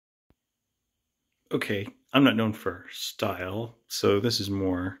Okay, I'm not known for style, so this is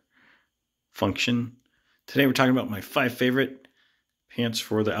more function. Today we're talking about my 5 favorite pants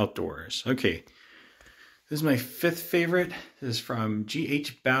for the outdoors. Okay, this is my 5th favorite. This is from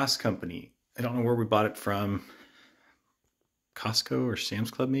G.H. Bass Company. I don't know where we bought it from. Costco or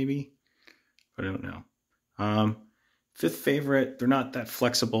Sam's Club maybe? I don't know. 5th favorite, they're not that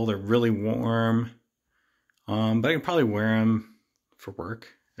flexible. They're really warm. But I can probably wear them for work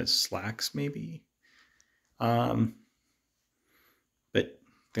as slacks maybe. But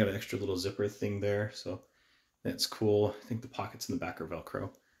they got an extra little zipper thing there, so that's cool. I think the pockets in the back are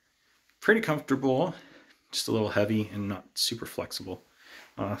Velcro. Pretty comfortable, just a little heavy and not super flexible.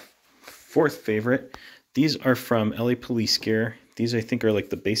 4th favorite, these are from LA Police Gear. These I think are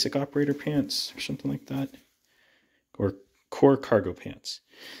like the basic operator pants or something like that, or core cargo pants.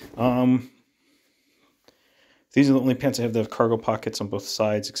 These are the only pants I have that have cargo pockets on both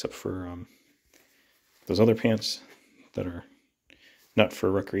sides, except for those other pants that are not for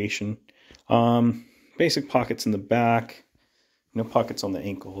recreation. Basic pockets in the back, no pockets on the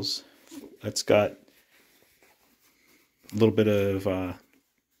ankles. That's got a little bit of,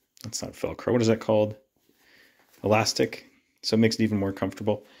 that's not Velcro, what is that called? Elastic, so it makes it even more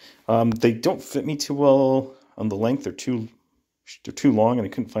comfortable. They don't fit me too well on the length. They're too long and I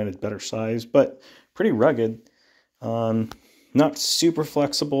couldn't find a better size, but pretty rugged. Not super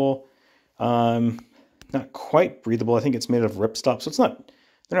flexible. Not quite breathable. I think it's made of ripstop, so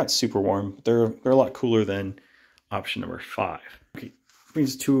they're not super warm. They're a lot cooler than option number 5. Okay,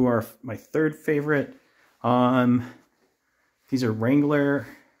 brings us to my 3rd favorite. These are Wrangler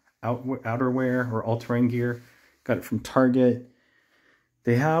outerwear or all-terrain gear. Got it from Target.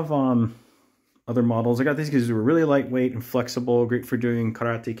 They have other models. I got these because they were really lightweight and flexible, great for doing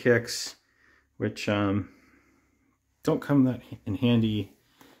karate kicks, which don't come that in handy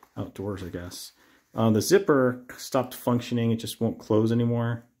outdoors, I guess. The zipper stopped functioning. It just won't close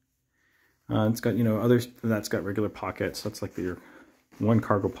anymore. It's got, that's got regular pockets. That's like your one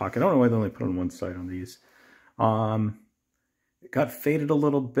cargo pocket. I don't know why they only put on one side on these. It got faded a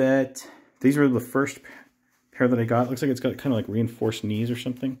little bit. These were the first pair that I got. Looks like it's got kind of like reinforced knees or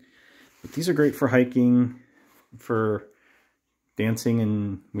something. But these are great for hiking, for dancing,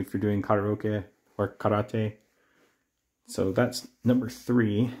 and if you're doing karaoke or karate. So that's number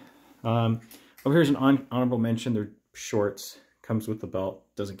 3. Over here's an honorable mention. They're shorts. Comes with the belt.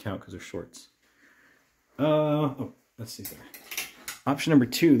 Doesn't count because they're shorts. Oh, let's see there. Option number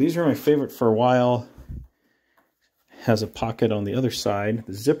 2. These are my favorite for a while. Has a pocket on the other side.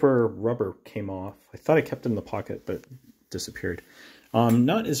 The zipper rubber came off. I thought I kept it in the pocket, but it disappeared.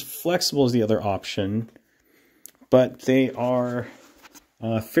 Not as flexible as the other option, but they are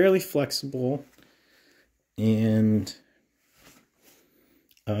fairly flexible, and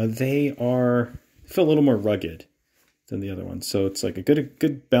they feel a little more rugged than the other one. So it's like a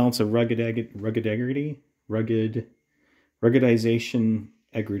good balance of ruggedization,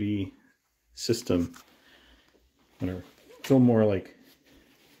 egrity system. Whatever. Feel more like,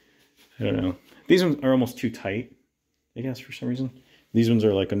 I don't know. These ones are almost too tight, I guess, for some reason. These ones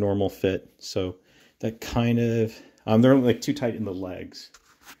are like a normal fit, so that kind of, they're like too tight in the legs.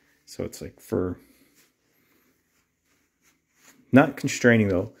 So it's like for, not constraining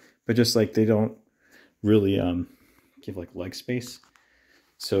though, but just like they don't really give like leg space.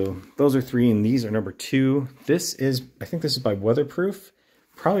 So those are 3, and these are number 2. This is, I think this is by Weatherproof.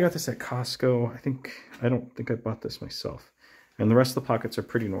 Probably got this at Costco. I don't think I bought this myself. And the rest of the pockets are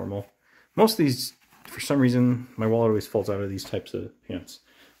pretty normal. Most of these, for some reason, my wallet always falls out of these types of pants.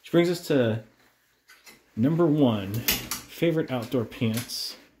 Which brings us to number 1, favorite outdoor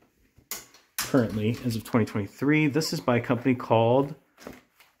pants currently as of 2023. This is by a company called,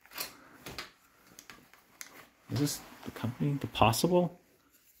 is this the company? The Possible?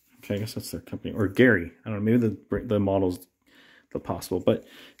 Okay, I guess that's their company. Or Gary. I don't know, maybe the model's The Possible. But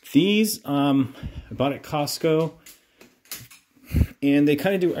these I bought at Costco, and they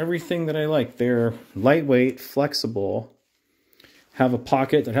kind of do everything that I like. They're lightweight, flexible, have a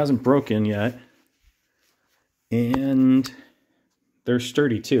pocket that hasn't broken yet, and they're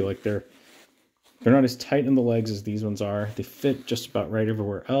sturdy too. Like they're not as tight in the legs as these ones are. They fit just about right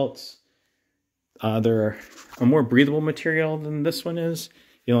everywhere else. They're a more breathable material than this one is.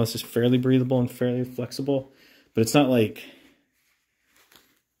 This is fairly breathable and fairly flexible, but it's not like,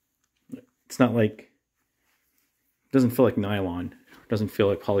 it doesn't feel like nylon. It doesn't feel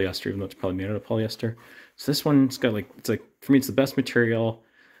like polyester, even though it's probably made out of polyester. So this one's got for me, it's the best material,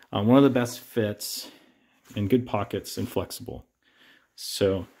 one of the best fits, and good pockets and flexible.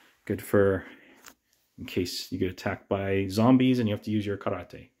 So good for in case you get attacked by zombies and you have to use your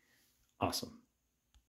karate. Awesome.